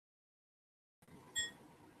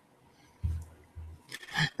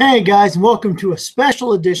Hey guys, and welcome to a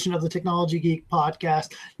special edition of the Technology Geek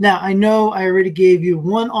podcast. Now, I know I already gave you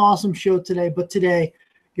one awesome show today, but today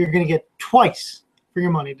you're going to get twice for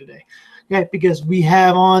your money today. Okay, because we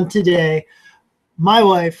have on today my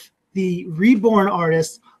wife, the Reborn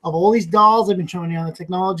artist of all these dolls I've been showing you on the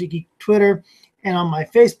Technology Geek Twitter and on my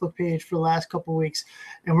Facebook page for the last couple of weeks.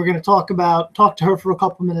 And we're going to talk to her for a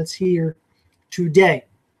couple minutes here today.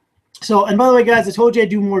 So, and by the way, guys, I told you I'd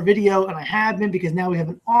do more video, and I have been, because now we have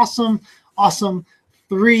an awesome I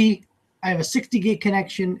have a 60 gig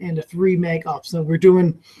connection and a 3 meg up. So we're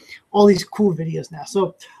doing all these cool videos now.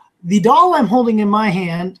 So the doll I'm holding in my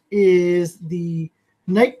hand is the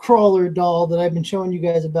Nightcrawler doll that I've been showing you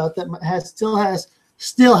guys about that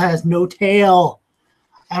still has no tail.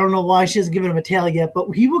 I don't know why she hasn't given him a tail yet, but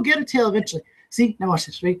he will get a tail eventually. See, now watch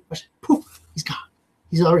this, right? Watch it. Poof, he's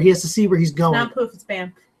gone. He has to see where he's going. It's not poof, it's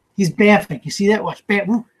bam. He's bamfing. You see that? Watch. Bam.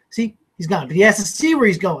 Woo. See? He's gone. But he has to see where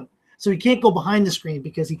he's going. So he can't go behind the screen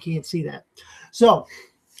because he can't see that. So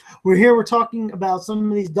we're talking about some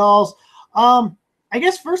of these dolls. I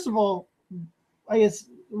guess, first of all,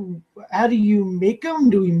 how do you make them?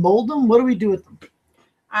 Do we mold them? What do we do with them?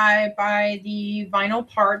 I buy the vinyl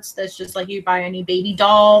parts. That's just like you buy any baby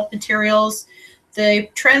doll materials. The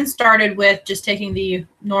trend started with just taking the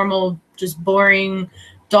normal, just boring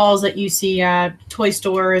dolls that you see at toy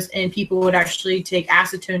stores, and people would actually take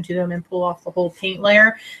acetone to them and pull off the whole paint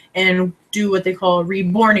layer and do what they call a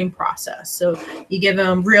reborning process. So you give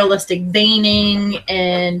them realistic veining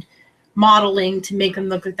and modeling to make them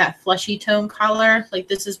look like that fleshy tone color. Like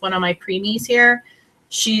this is one of my preemies here.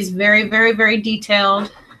 She's very, very, very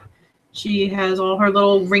detailed. She has all her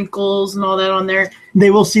little wrinkles and all that on there.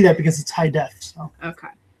 They will see that because it's high def. So. Okay.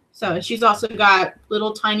 So she's also got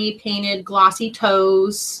little tiny painted glossy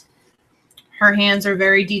toes. Her hands are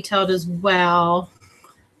very detailed as well.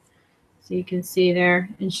 So you can see there.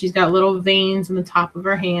 And she's got little veins in the top of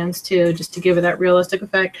her hands too, just to give her that realistic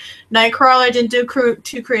effect. Nightcrawler, I didn't do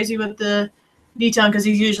too crazy with the detail because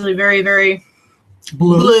he's usually very, very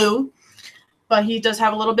blue. But he does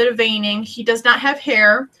have a little bit of veining. He does not have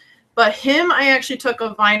hair. But him, I actually took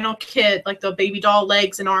a vinyl kit, like the baby doll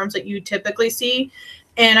legs and arms that you typically see.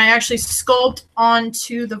 And I actually sculpt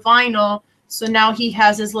onto the vinyl. So now he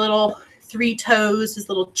has his little 3 toes, his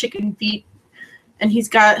little chicken feet. And he's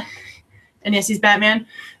got, and yes, he's Batman,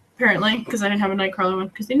 apparently, because I didn't have a Nightcrawler one,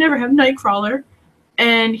 because they never have Nightcrawler.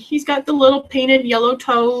 And he's got the little painted yellow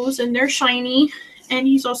toes, and they're shiny. And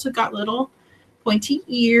he's also got little pointy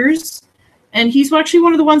ears. And he's actually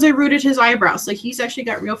one of the ones I rooted his eyebrows. Like he's actually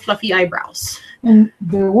got real fluffy eyebrows. And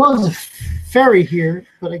there was a fairy here,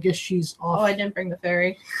 but I guess she's off. Oh, I didn't bring the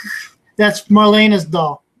fairy. That's Marlena's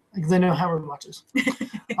doll, because I know Howard watches.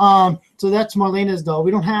 So that's Marlena's doll.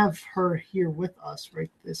 We don't have her here with us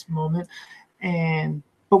right this moment,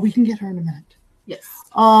 but we can get her in a minute. Yes.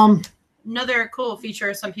 Another cool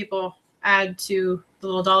feature some people add to the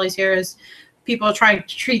little dollies here is people try to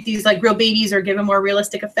treat these like real babies or give them more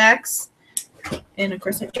realistic effects. And of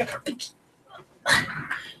course, I check her.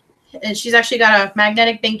 And she's actually got a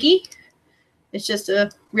magnetic binky. It's just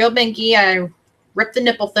a real binky. I ripped the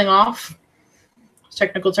nipple thing off.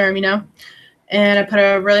 Technical term, you know. And I put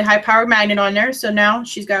a really high-powered magnet on there. So now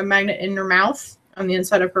she's got a magnet in her mouth on the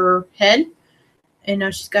inside of her head. And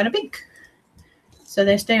now she's got a bink. So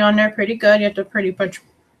they stay on there pretty good. You have to pretty much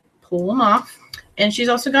pull them off. And she's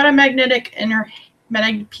also got a magnetic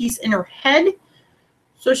piece in her head.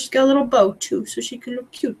 So she's got a little bow too, so she can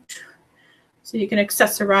look cute. So you can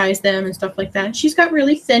accessorize them and stuff like that. And she's got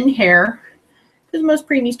really thin hair, because most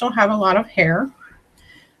preemies don't have a lot of hair.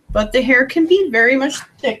 But the hair can be very much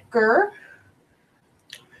thicker.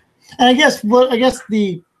 And I guess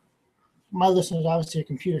my listeners obviously are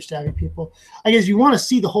computer savvy people. I guess you want to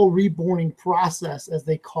see the whole reborning process, as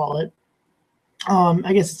they call it.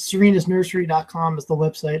 I guess it's serenasnursery.com is the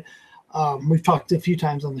website. We've talked a few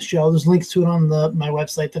times on the show. There's links to it on my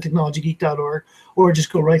website, thetechnologygeek.org, or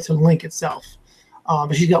just go right to the link itself.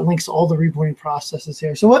 But she's got links to all the reborning processes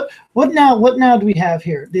here. So what now do we have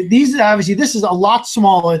here? These obviously, this is a lot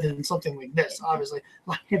smaller than something like this. Obviously, a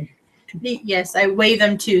lot heavier. Yes, I weigh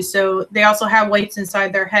them too. So they also have weights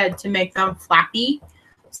inside their head to make them flappy.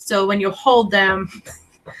 So when you hold them,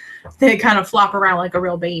 they kind of flop around like a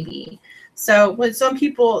real baby. So with some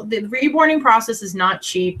people, the reborning process is not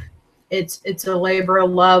cheap. It's a labor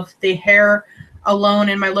of love. The hair alone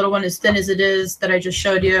in my little one, as thin as it is, that I just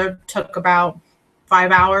showed you, took about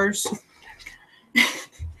 5 hours.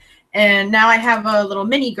 And now I have a little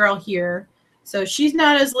mini girl here. So she's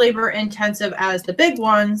not as labor intensive as the big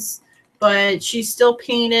ones, but she's still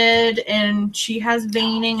painted and she has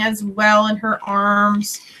veining as well in her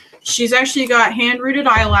arms. She's actually got hand-rooted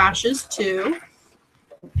eyelashes too.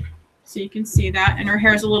 So you can see that. And her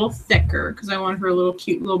hair is a little thicker because I want her a little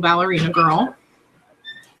cute little ballerina girl.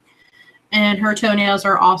 And her toenails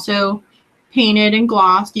are also painted and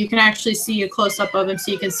glossed. You can actually see a close-up of them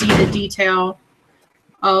so you can see the detail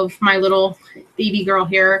of my little baby girl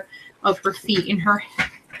here, of her feet and her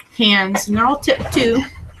hands. And they're all tipped too.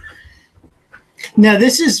 Now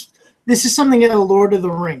this is something out of Lord of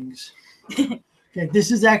the Rings. Okay,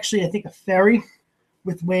 this is actually, I think, a fairy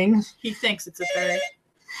with wings. He thinks it's a fairy.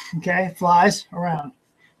 Okay, flies around.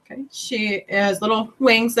 Okay, she has little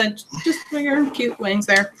wings that just bigger, cute wings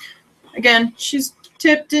there. Again, she's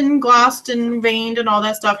tipped and glossed and veined and all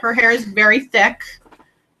that stuff. Her hair is very thick.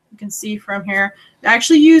 You can see from here. I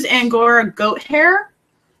actually use Angora goat hair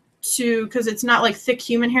because it's not like thick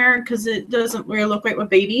human hair because it doesn't really look right with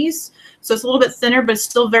babies. So it's a little bit thinner, but it's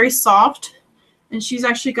still very soft. And she's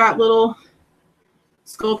actually got little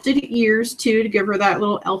sculpted ears too to give her that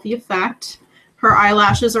little elfy effect. Her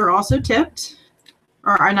eyelashes are also tipped,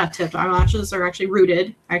 or are not tipped. Eyelashes are actually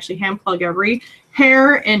rooted. I actually hand plug every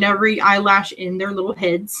hair and every eyelash in their little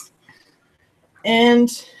heads. And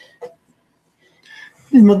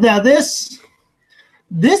now this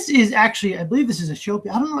is actually, I believe this is a show.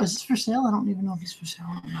 I don't know. Is this for sale? I don't even know if it's for sale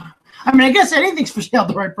or not. I mean, I guess anything's for sale at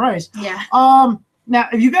the right price. Yeah. Now,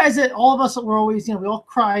 if you guys, all of us, were always, we all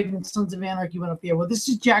cried when Sons of Anarchy went up the air. Well, this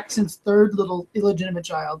is Jackson's third little illegitimate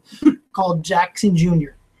child called Jackson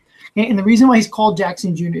Jr. And the reason why he's called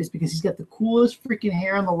Jackson Jr. is because he's got the coolest freaking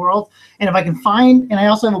hair in the world. And if I can find, and I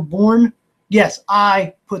also have a Born, yes,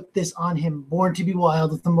 I put this on him, Born to be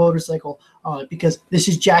Wild with the motorcycle on it, because this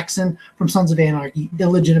is Jackson from Sons of Anarchy,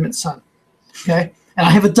 illegitimate son. Okay? And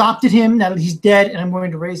I have adopted him now that he's dead, and I'm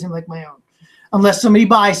going to raise him like my own. Unless somebody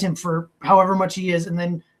buys him for however much he is, and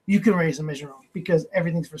then you can raise him as your own because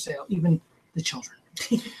everything's for sale, even the children.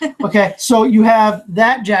 Okay, so you have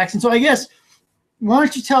that Jackson. So I guess, why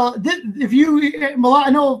don't you tell, if you, I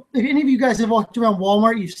know if any of you guys have walked around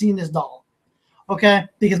Walmart, you've seen this doll. Okay,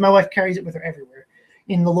 because my wife carries it with her everywhere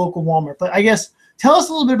in the local Walmart. But I guess, tell us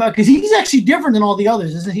a little bit about, because he's actually different than all the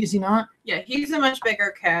others, isn't he? Is he not? Yeah, he's a much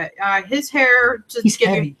bigger cat. His hair, he's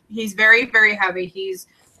heavy. He's very, very heavy. He's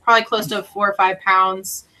probably close to 4 or 5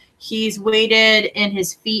 pounds. He's weighted in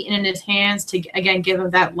his feet and in his hands to, again, give him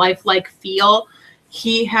that lifelike feel.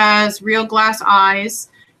 He has real glass eyes.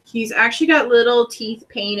 He's actually got little teeth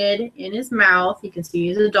painted in his mouth. You can see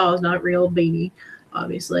he's a doll. He's not a real baby,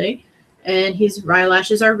 obviously. And his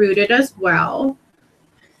eyelashes are rooted as well.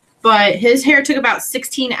 But his hair took about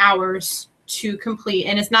 16 hours to complete.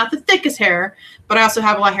 And it's not the thickest hair, but I also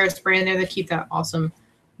have a lot of hairspray in there to keep that awesome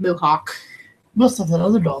mohawk. Most of that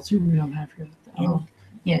other doll too. We don't have here.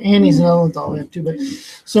 Yeah, Annie's another doll we have too. But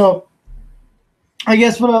so, I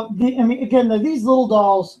guess I mean, again, these little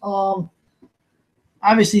dolls.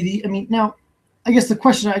 Obviously, now, I guess the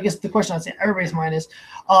question I'd say everybody's mind is,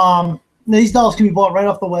 these dolls can be bought right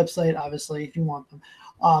off the website. Obviously, if you want them,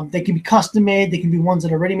 they can be custom made. They can be ones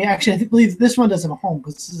that are ready made. Actually, I believe this one doesn't have a home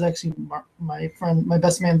because this is actually my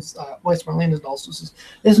best man's wife's Marlena's doll. So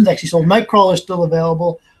this one's actually sold. Nightcrawler is still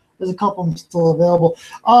available. There's a couple of them still available.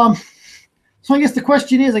 So I guess the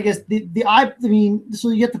question is, I guess so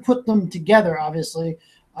you have to put them together, obviously.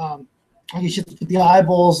 I guess you have to put the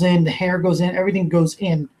eyeballs in, the hair goes in, everything goes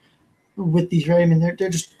in with these. Right? I mean, they're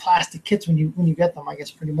just plastic kits when you get them, I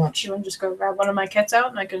guess, pretty much. You want to just go grab one of my kits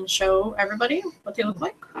out and I can show everybody what they look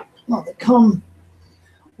like? No, they come.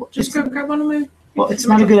 Just go grab one of my. Well, it's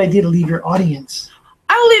not a good idea to leave your audience.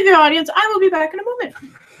 I will leave your audience. I will be back in a moment.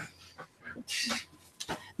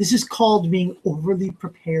 This is called being overly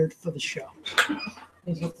prepared for the show.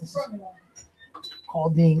 This is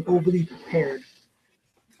called being overly prepared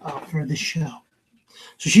for the show.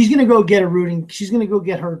 So she's going to go get she's going to go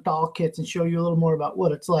get her doll kits and show you a little more about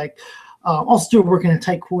what it's like. Also still working in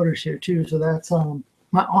tight quarters here too. So that's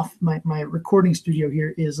my recording studio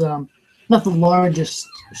here is not the largest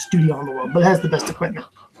studio in the world, but it has the best equipment.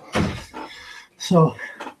 So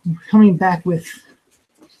coming back with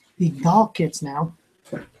the doll kits now.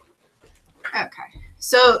 Okay,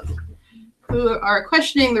 so who are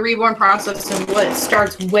questioning the Reborn process and what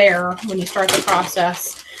starts where when you start the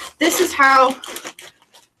process. This is how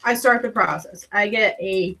I start the process. I get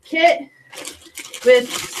a kit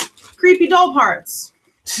with creepy doll parts.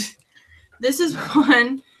 This is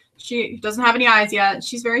one. She doesn't have any eyes yet.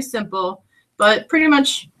 She's very simple, but pretty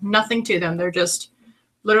much nothing to them. They're just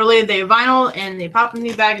literally they vinyl and they pop in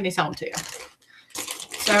the bag and they sell them to you.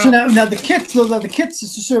 So now the kits,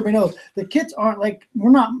 just so everybody knows, the kits aren't like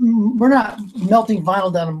we're not melting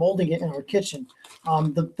vinyl down and molding it in our kitchen.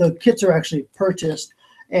 The kits are actually purchased,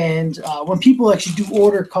 And when people actually do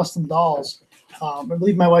order custom dolls, I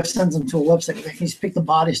believe my wife sends them to a website where they can just pick the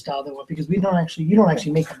body style they want, because you don't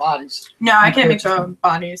actually make the bodies. No, I can't make the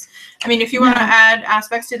bodies. I mean, if you want to add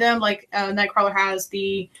aspects to them, like Nightcrawler has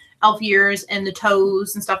the elf ears and the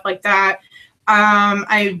toes and stuff like that. Now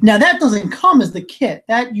that doesn't come as the kit.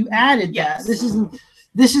 That you added that. This isn't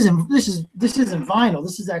vinyl.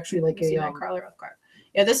 This is actually like a Nightcrawler elf card.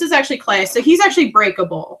 Yeah, this is actually clay. So he's actually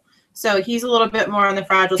breakable. So he's a little bit more on the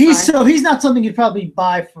fragile side. So he's not something you'd probably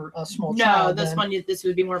buy for a small child. No, this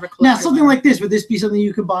would be more of a closer. Now something like this, would this be something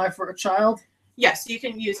you could buy for a child? Yes, you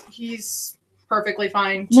can use. He's perfectly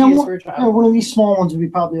fine to use for a child. One of these small ones would be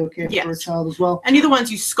probably okay for a child as well. Any of the ones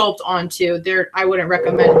you sculpt onto, I wouldn't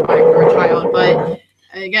recommend buying for a child. But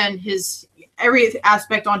again, every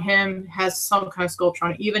aspect on him has some kind of sculpture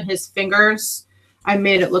on it. Even his fingers, I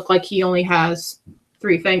made it look like he only has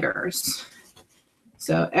 3 fingers.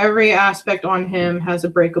 So every aspect on him has a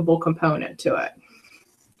breakable component to it.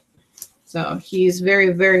 So he's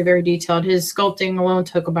very, very, very detailed. His sculpting alone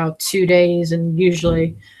took about 2 days, and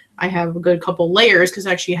usually I have a good couple layers because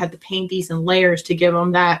I actually had to paint these in layers to give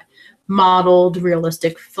them that modeled,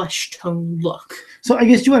 realistic flesh tone look. So I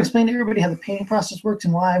guess you want to explain to everybody how the painting process works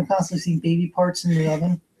and why I'm constantly seeing baby parts in the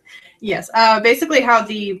oven? Yes. Basically how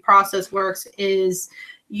the process works is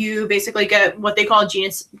you basically get what they call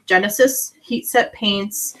Genesis heat set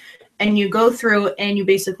paints, and you go through and you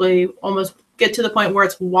basically almost get to the point where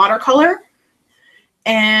it's watercolor,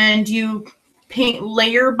 and you paint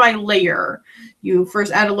layer by layer. You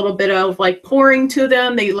first add a little bit of like pouring to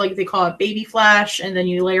them. They call it baby flash, and then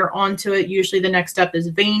you layer onto it. Usually the next step is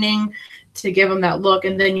veining to give them that look,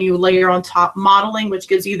 and then you layer on top modeling, which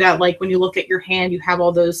gives you that, like when you look at your hand, you have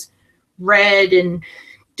all those red and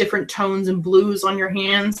different tones and blues on your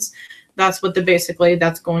hands. That's what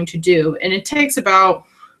that's going to do. And it takes about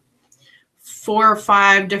 4 or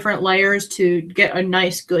 5 different layers to get a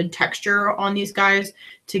nice good texture on these guys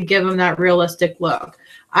to give them that realistic look.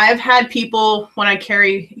 I've had people, when I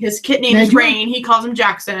carry his kit name is Rain, he calls him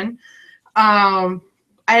Jackson. I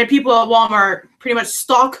had people at Walmart pretty much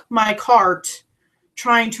stalk my cart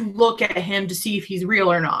trying to look at him to see if he's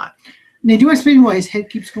real or not. Now, do you explain why his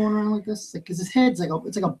head keeps going around like this? Because his head's like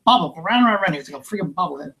it's like a bubble, around. It's like a freaking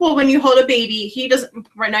bobblehead. Well, when you hold a baby, he doesn't.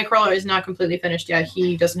 Right, Nightcrawler is not completely finished yet.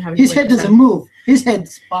 He doesn't have any. His head doesn't move. His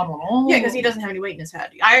head's bobbling all. Yeah, because he doesn't have any weight in his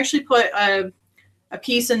head. I actually put a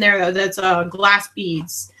piece in there though that's glass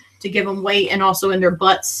beads to give them weight, and also in their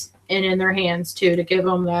butts and in their hands too, to give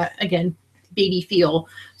them that, again, baby feel.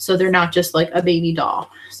 So they're not just like a baby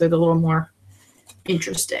doll. So they're a little more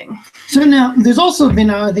interesting. So now there's also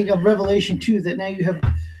been I think a revelation too, that now you have,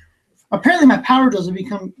 apparently my power drills have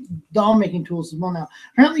become doll making tools as well now.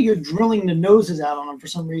 Apparently you're drilling the noses out on them for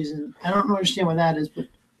some reason. I don't understand why that is, but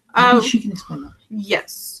maybe she can explain that.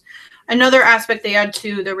 Yes. Another aspect they add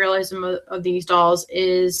to the realism of these dolls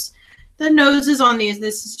is the noses on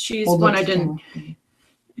these. She's one I didn't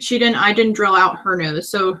drill out her nose.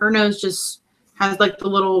 So her nose just has like the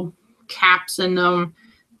little caps in them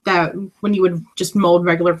that when you would just mold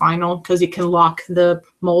regular vinyl, because it can lock the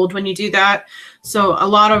mold when you do that. So a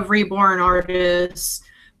lot of Reborn artists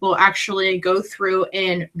will actually go through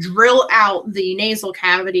and drill out the nasal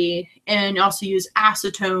cavity and also use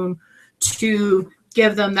acetone to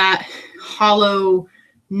give them that hollow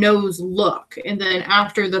nose look. And then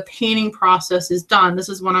after the painting process is done, this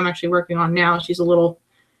is what I'm actually working on now. She's a little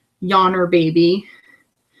yawner baby.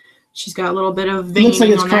 She's got a little bit of veining. Looks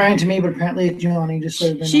like it's crying to me, but apparently it's yawning. Just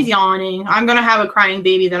so she's yawning. I'm going to have a crying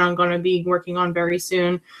baby that I'm going to be working on very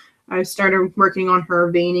soon. I started working on her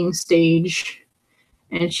veining stage,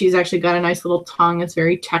 and she's actually got a nice little tongue. It's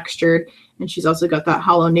very textured, and she's also got that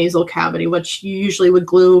hollow nasal cavity, which you usually would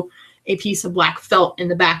glue a piece of black felt in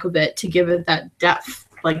the back of it to give it that depth,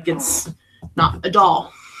 like it's not a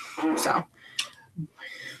doll. So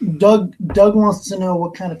Doug wants to know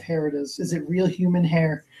what kind of hair it is. Is it real human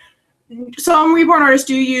hair? Some Reborn artists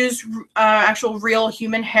do use actual real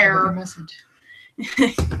human hair,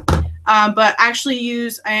 but actually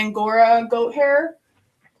use Angora goat hair.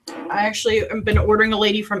 I actually have been ordering a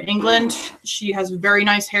lady from England. She has very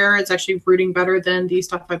nice hair. It's actually rooting better than the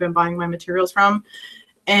stuff I've been buying my materials from.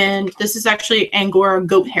 And this is actually Angora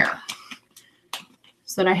goat hair.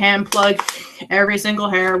 So that I hand plug every single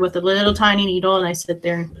hair with a little tiny needle, and I sit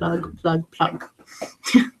there and plug, plug, plug.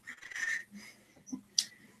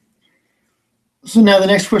 So now the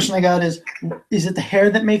next question I got is it the hair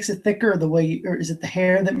that makes it thicker, or is it the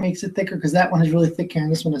hair that makes it thicker? Because that one has really thick hair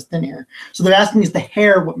and this one has thin hair. So they're asking, is the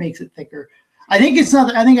hair what makes it thicker? I think it's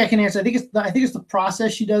not. I think I can answer. I think it's the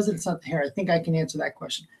process she does it. It's not the hair. I think I can answer that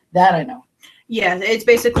question. That I know. Yeah, it's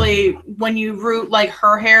basically when you root like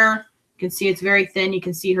her hair, you can see it's very thin. You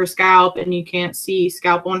can see her scalp, and you can't see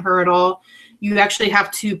scalp on her at all. You actually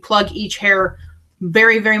have to plug each hair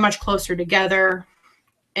very, very much closer together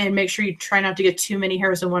and make sure you try not to get too many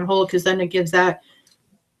hairs in one hole, because then it gives that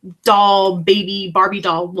doll, baby, Barbie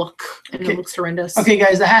doll look, and it looks horrendous. Okay,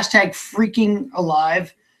 guys, the hashtag freaking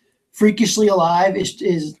alive, freakishly alive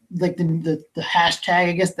is like the hashtag,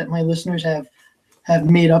 I guess, that my listeners have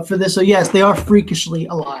made up for this. So yes, they are freakishly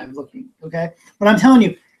alive looking, okay? But I'm telling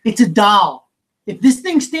you, it's a doll. If this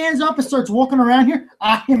thing stands up and starts walking around here,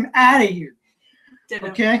 I am out of here. Ditto.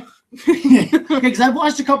 Okay? Because I've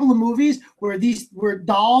watched a couple of movies where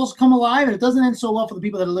dolls come alive, and it doesn't end so well for the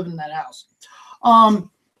people that are living in that house.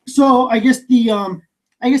 So I guess the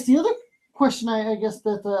other question I guess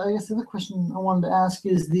the other question I wanted to ask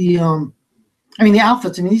is the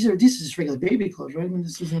outfits. I mean, these are just regular baby clothes, right? I mean,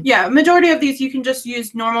 this isn't. Yeah, majority of these you can just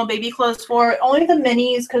use normal baby clothes for. Only the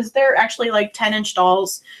minis, because they're actually like 10-inch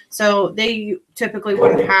dolls, so they typically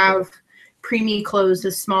wouldn't have preemie clothes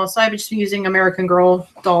this small. So I've just been using American Girl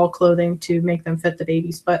doll clothing to make them fit the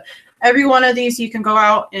babies. But every one of these, you can go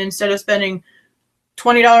out and instead of spending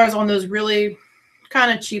 $20 on those really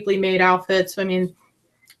kind of cheaply made outfits. I mean,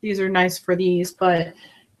 these are nice for these, but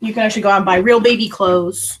you can actually go out and buy real baby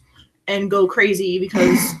clothes and go crazy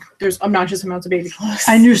because there's obnoxious amounts of baby clothes.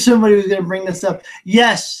 I knew somebody was going to bring this up.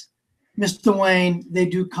 Yes, Mr. Wayne, they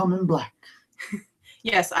do come in black.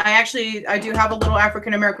 Yes, I do have a little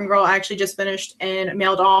African American girl I actually just finished and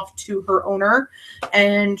mailed off to her owner,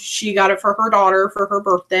 and she got it for her daughter for her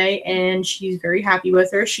birthday, and she's very happy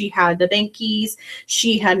with her. She had the bankies.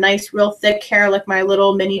 She had nice, real thick hair like my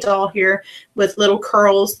little mini doll here with little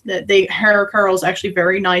curls. Hair curls actually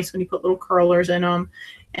very nice when you put little curlers in them,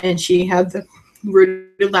 and she had the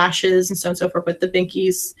rooted lashes and so on and so forth with the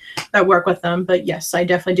binkies that work with them. But yes, I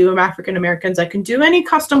definitely do them African Americans. I can do any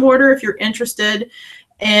custom order if you're interested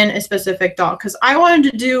in a specific doll, because I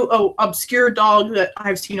wanted to do a obscure doll that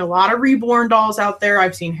I've seen a lot of Reborn dolls out there.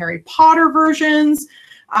 I've seen Harry Potter versions.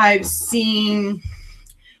 I've seen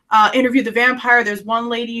Interview the Vampire. There's one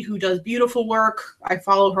lady who does beautiful work. I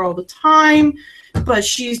follow her all the time, but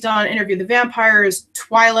she's done Interview the Vampires,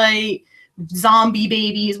 Twilight, zombie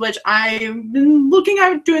babies, which I've been looking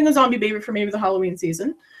at doing a zombie baby for maybe the Halloween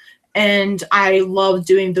season. And I love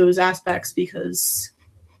doing those aspects because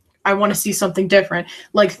I want to see something different.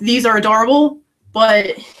 Like, these are adorable,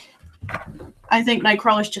 but I think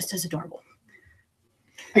Nightcrawler's just as adorable.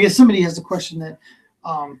 I guess somebody has a question that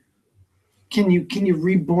can you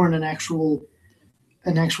reborn an actual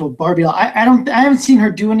Barbie doll? I haven't seen her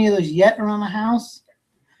do any of those yet around the house.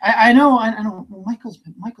 I know. Well, Michael's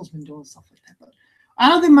been doing stuff like that, but I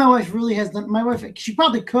don't think my wife really has done. My wife, she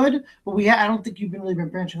probably could, but I don't think you've really been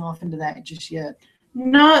branching off into that just yet.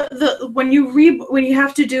 Not when you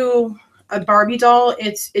have to do a Barbie doll,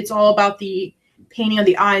 it's all about the painting of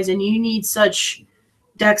the eyes, and you need such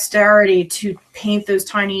dexterity to paint those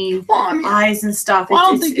tiny eyes and stuff. Well,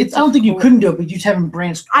 I don't think you couldn't do it, but you just haven't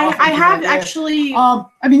branched off. I have actually.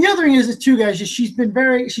 I mean, the other thing is too, guys. She's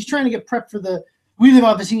trying to get prepped for the. We live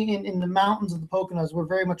obviously in the mountains of the Poconos. We're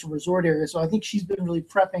very much a resort area, so I think she's been really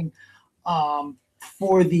prepping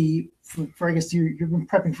for I guess you've been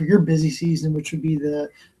prepping for your busy season, which would be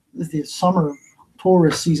the summer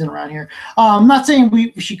tourist season around here. I'm not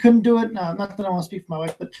saying she couldn't do it. Not that I want to speak for my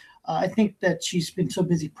wife, but I think that she's been so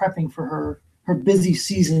busy prepping for her busy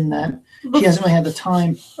season that she hasn't really had the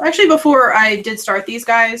time. Actually, before I did start these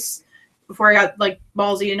guys, before I got like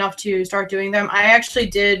ballsy enough to start doing them, I actually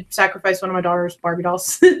did sacrifice one of my daughter's Barbie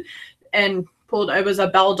dolls and it was a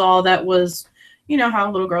Belle doll that was, you know how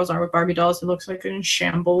little girls are with Barbie dolls, it looks like in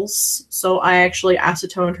shambles. So I actually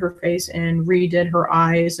acetoned her face and redid her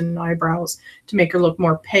eyes and eyebrows to make her look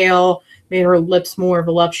more pale, made her lips more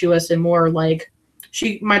voluptuous and more like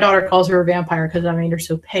my daughter calls her a vampire because I made her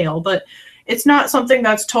so pale. But it's not something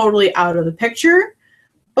that's totally out of the picture.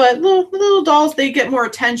 But little dolls, they get more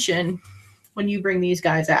attention when you bring these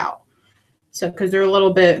guys out. So, because they're a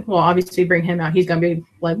little bit, well, obviously bring him out, he's going to be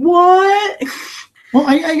like, what? Well,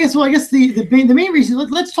 I guess the main reason,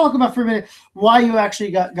 let's talk about for a minute why you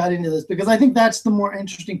actually got into this, because I think that's the more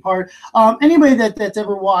interesting part. Anybody that's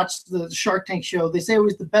ever watched the Shark Tank show, they say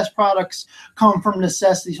always the best products come from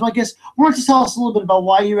necessity. So I guess why don't you tell us a little bit about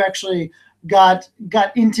why you actually got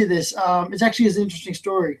into this? It's actually an interesting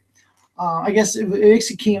story. I guess it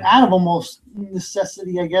actually came out of almost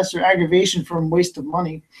necessity, I guess, or aggravation from waste of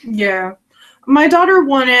money. Yeah. My daughter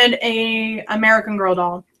wanted a American Girl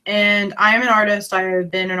doll, and I am an artist. I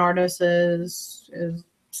have been an artist as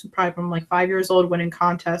probably from like 5 years old, winning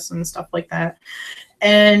contests and stuff like that.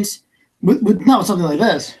 And With not something like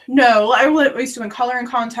this. No, I used to win coloring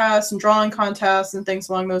contests and drawing contests and things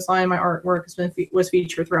along those lines. My artwork was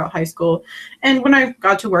featured throughout high school, and when I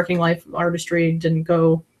got to working life, artistry didn't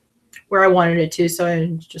go where I wanted it to, so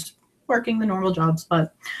I was just working the normal jobs.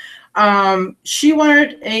 But she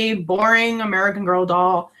wanted a boring American Girl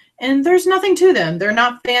doll, and there's nothing to them. They're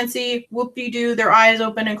not fancy. Whoop-de-doo. Their eyes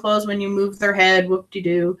open and close when you move their head.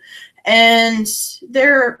 Whoop-de-doo. And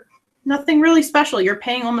they're nothing really special. You're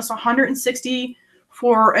paying almost $160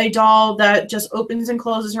 for a doll that just opens and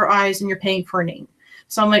closes her eyes, and you're paying for a name.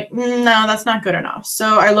 So I'm like, no, that's not good enough.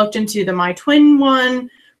 So I looked into the My Twin one,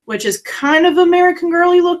 which is kind of American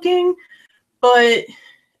Girly looking, but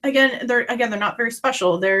again, they're not very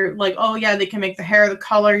special. They're like, oh yeah, they can make the hair the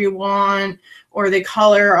color you want, or they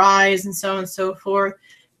color eyes and so on and so forth.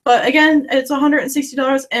 But again, it's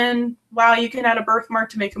 $160, and wow, you can add a birthmark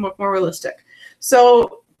to make them look more realistic.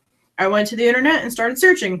 So I went to the internet and started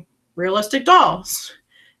searching realistic dolls,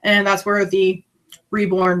 and that's where the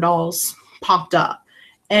Reborn dolls popped up.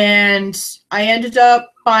 And I ended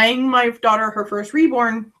up buying my daughter her first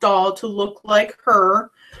Reborn doll to look like her,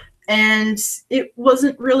 and it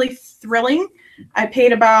wasn't really thrilling. I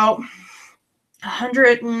paid about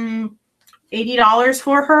 $180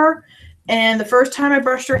 for her, and the first time I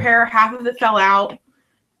brushed her hair, half of it fell out,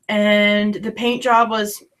 and the paint job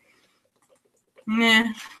was meh.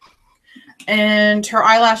 And her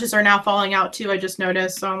eyelashes are now falling out too, I just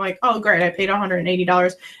noticed. So I'm like, oh great, I paid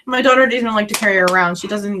 $180. My daughter doesn't like to carry her around. She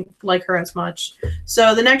doesn't like her as much.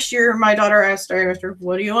 So the next year, my daughter asked her,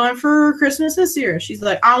 what do you want for Christmas this year? She's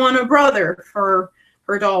like, I want a brother for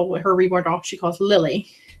her doll, her Reborn doll. She calls Lily.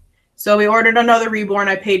 So we ordered another Reborn.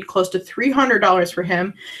 I paid close to $300 for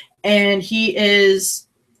him. And he is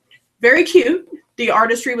very cute. The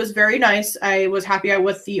artistry was very nice. I was happy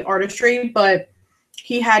with the artistry, but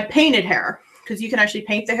he had painted hair, because you can actually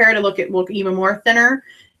paint the hair to look even more thinner,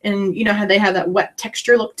 and you know how they have that wet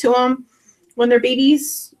texture look to them when they're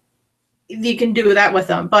babies. You can do that with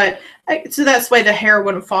them, but so that's why the hair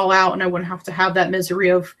wouldn't fall out, and I wouldn't have to have that misery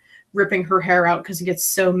of ripping her hair out because it gets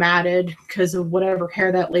so matted because of whatever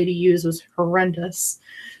hair that lady used was horrendous.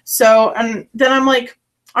 So, and then I'm like,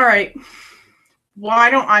 all right, why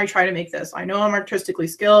don't I try to make this? I know I'm artistically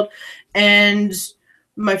skilled, and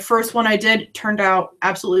my first one I did turned out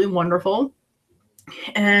absolutely wonderful.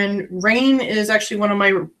 And Rain is actually one of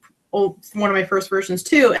my first versions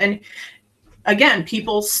too. And again,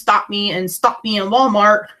 people stop me in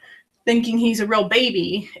Walmart thinking he's a real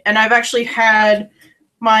baby. And I've actually had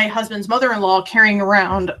my husband's mother-in-law carrying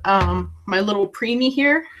around my little preemie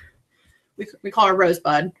here. We call her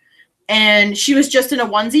Rosebud. And she was just in a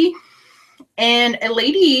onesie. And a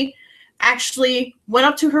lady actually went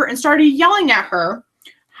up to her and started yelling at her,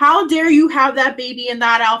 how dare you have that baby in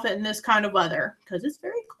that outfit in this kind of weather? Because it's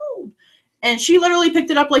very cold. And she literally picked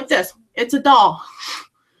it up like this. It's a doll.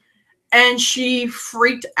 And she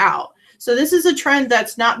freaked out. So this is a trend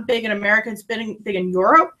that's not big in America. It's been big in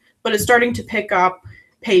Europe, but it's starting to pick up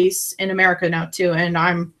pace in America now too. And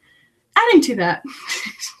I'm adding to that,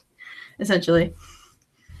 essentially.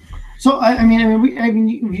 So I'm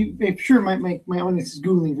sure my audience is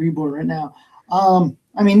Googling Reborn right now. I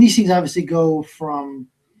mean, these things obviously go from,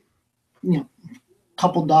 you know, a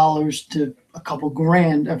couple dollars to a couple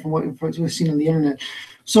grand from what we've seen on the internet.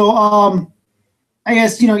 So I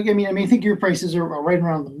guess, you know, I think your prices are right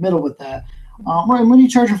around the middle with that. What are you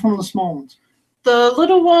charging from the small ones? The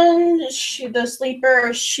little one, the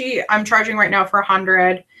sleeper, I'm charging right now for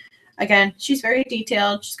 $100. Again, she's very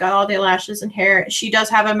detailed. She's got all the lashes and hair. She does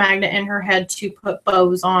have a magnet in her head to put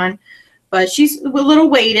bows on, but she's a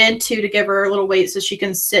little weighted too, to give her a little weight so she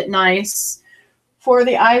can sit nice. For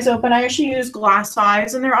the eyes open, I actually use glass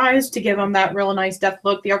eyes in their eyes to give them that real nice depth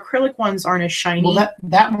look. The acrylic ones aren't as shiny. Well,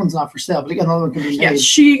 that one's not for sale, but another one can be made.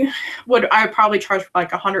 Yeah, I would probably charge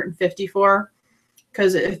like $150 for,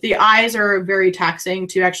 because if the eyes are very taxing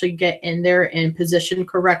to actually get in there and position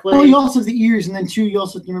correctly. Well, you also have the ears, and then too, you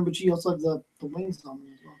also have the wings on them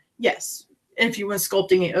as well. Yes, if you were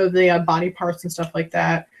sculpting it of the body parts and stuff like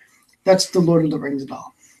that. That's the Lord of the Rings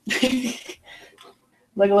doll.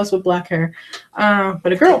 Legolas with black hair,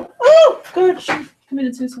 but a girl. Oh God, she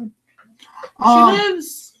committed suicide. She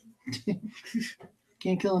lives.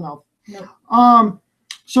 Can't kill an elf. No.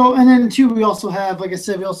 So, and then too, we also have, like I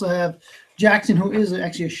said, Jackson, who is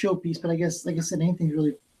actually a showpiece, but I guess, like I said, anything's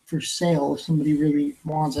really for sale if somebody really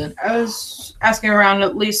wants it. I was asking around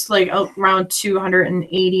at least like around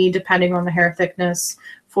 $280, depending on the hair thickness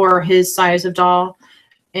for his size of doll.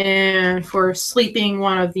 And for sleeping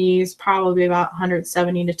one of these, probably about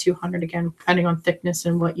 $170 to $200, again, depending on thickness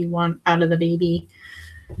and what you want out of the baby.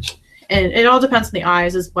 And it all depends on the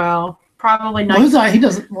eyes as well. probably Well, his eye, he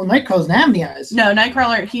doesn't. Well, Nightcrawler doesn't have any eyes. No,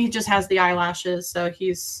 Nightcrawler, he just has the eyelashes, so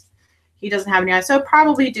he doesn't have any eyes. So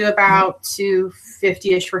probably do about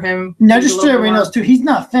 250-ish for him. Now, just so everybody knows too, he's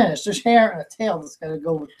not finished. There's hair and a tail that's got to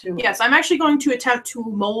go with too. Yes, I'm actually going to attempt to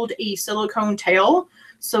mold a silicone tail,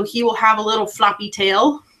 so he will have a little floppy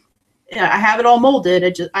tail. I have it all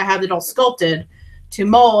molded. I have it all sculpted to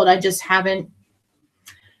mold. I just haven't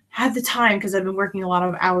had the time because I've been working a lot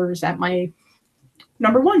of hours at my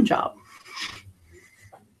 #1 job.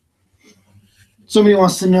 Somebody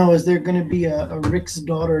wants to know, is there going to be a Rick's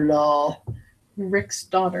daughter doll? Rick's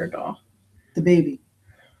daughter doll. The baby.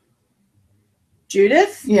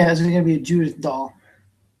 Judith? Yeah, is there going to be a Judith doll?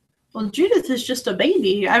 Well, Judith is just a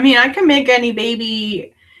baby. I mean, I can make any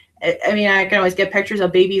baby. I mean, I can always get pictures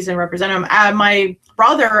of babies and represent them. My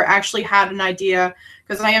brother actually had an idea,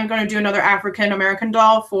 because I am going to do another African American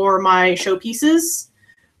doll for my showpieces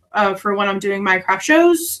for when I'm doing my craft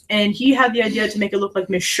shows. And he had the idea to make it look like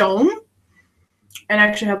Michonne and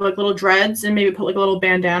actually have like little dreads and maybe put like a little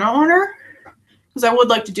bandana on her. Because I would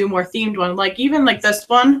like to do more themed one. Like even like this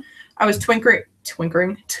one, I was tinkering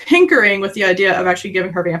with the idea of actually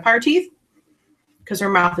giving her vampire teeth, because her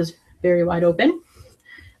mouth is very wide open.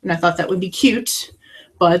 And I thought that would be cute,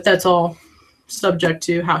 but that's all subject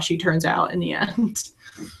to how she turns out in the end.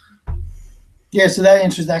 Yeah, so that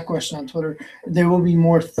answers that question on Twitter. There will be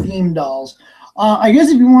more themed dolls. I guess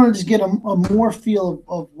if you want to just get a more feel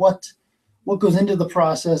of what goes into the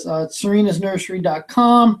process, it's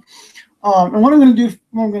serenasnursery.com. And what I'm going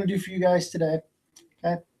to do for you guys today,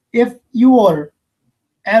 okay? If you order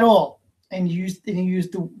at all and use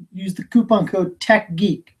the coupon code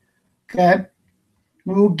TechGeek, okay?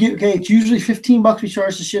 It's usually $15 we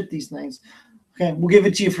charge to ship these things. Okay, we'll give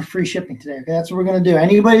it to you for free shipping today. Okay, that's what we're going to do.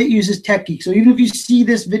 Anybody that uses TechGeek. So even if you see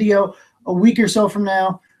this video a week or so from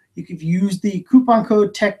now, you could use the coupon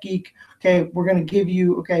code TechGeek. Okay, we're going to give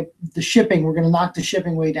you the shipping. We're going to knock the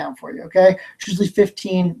shipping way down for you. Okay, it's usually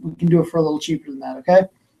 $15. We can do it for a little cheaper than that. Okay,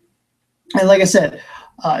 and like I said,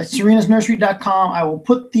 it's serenasnursery.com. I will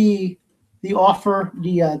put the offer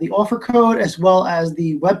code as well as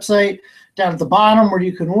the website down at the bottom where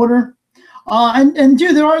you can order. And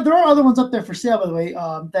dude, there are other ones up there for sale, by the way,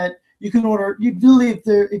 that you can order. You really,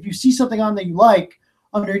 if you see something on that you like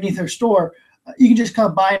underneath her store, you can just kind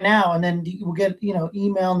of buy now, and then we'll get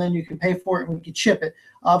email, and then you can pay for it, and we can ship it.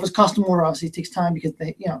 If it's custom order, obviously it takes time because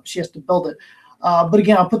she has to build it. But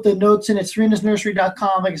again, I'll put the notes in at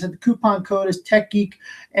serenasnursery.com. Like I said, the coupon code is TechGeek,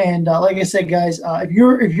 and like I said, guys, if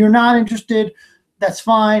you're not interested, that's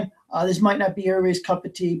fine. This might not be everybody's cup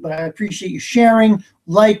of tea, but I appreciate you sharing,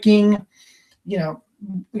 liking,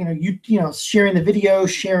 sharing the video,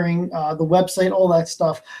 sharing the website, all that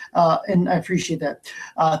stuff, and I appreciate that.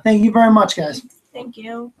 Thank you very much, guys. Thank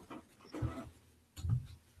you.